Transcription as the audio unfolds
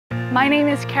My name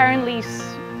is Karin-Liis.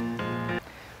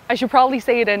 I should probably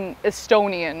say it in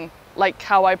Estonian, like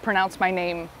how I pronounce my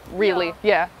name, really.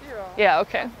 Yeah,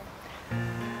 okay.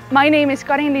 My name is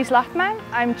Karin-Liis Lahtmäe.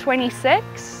 I'm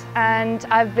 26 and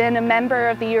I've been a member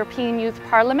of the European Youth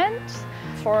Parliament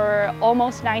for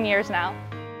almost 9 years now.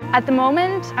 At the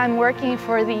moment, I'm working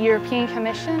for the European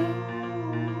Commission.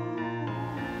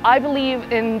 I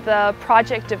believe in the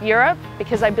project of Europe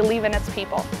because I believe in its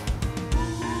people.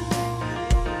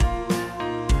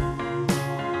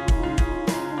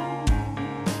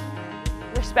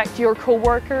 Respect your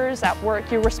co-workers at work,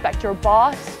 you respect your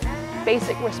boss.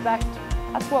 Basic respect,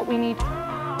 that's what we need.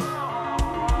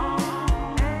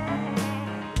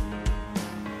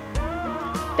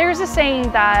 There's a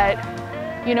saying that,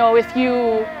 you know, if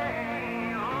you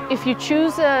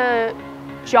choose a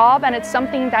job and it's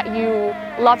something that you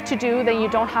love to do, then you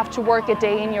don't have to work a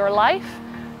day in your life.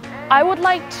 I would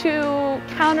like to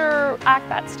counteract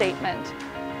that statement.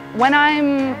 When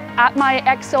I'm at my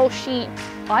Excel sheet,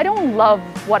 I don't love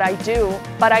what I do,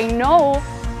 but I know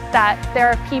that there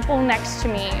are people next to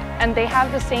me and they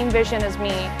have the same vision as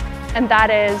me, and that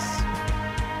is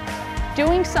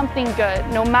doing something good,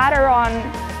 no matter on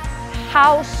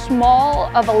how small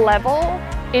of a level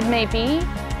it may be.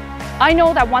 I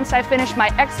know that once I finish my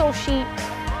Excel sheet,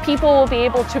 people will be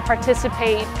able to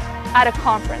participate at a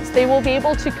conference. They will be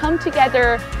able to come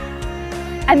together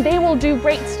and they will do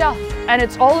great stuff. And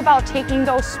it's all about taking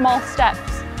those small steps.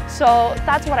 So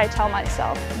that's what I tell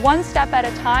myself. One step at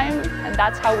a time, and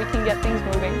that's how we can get things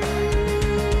moving.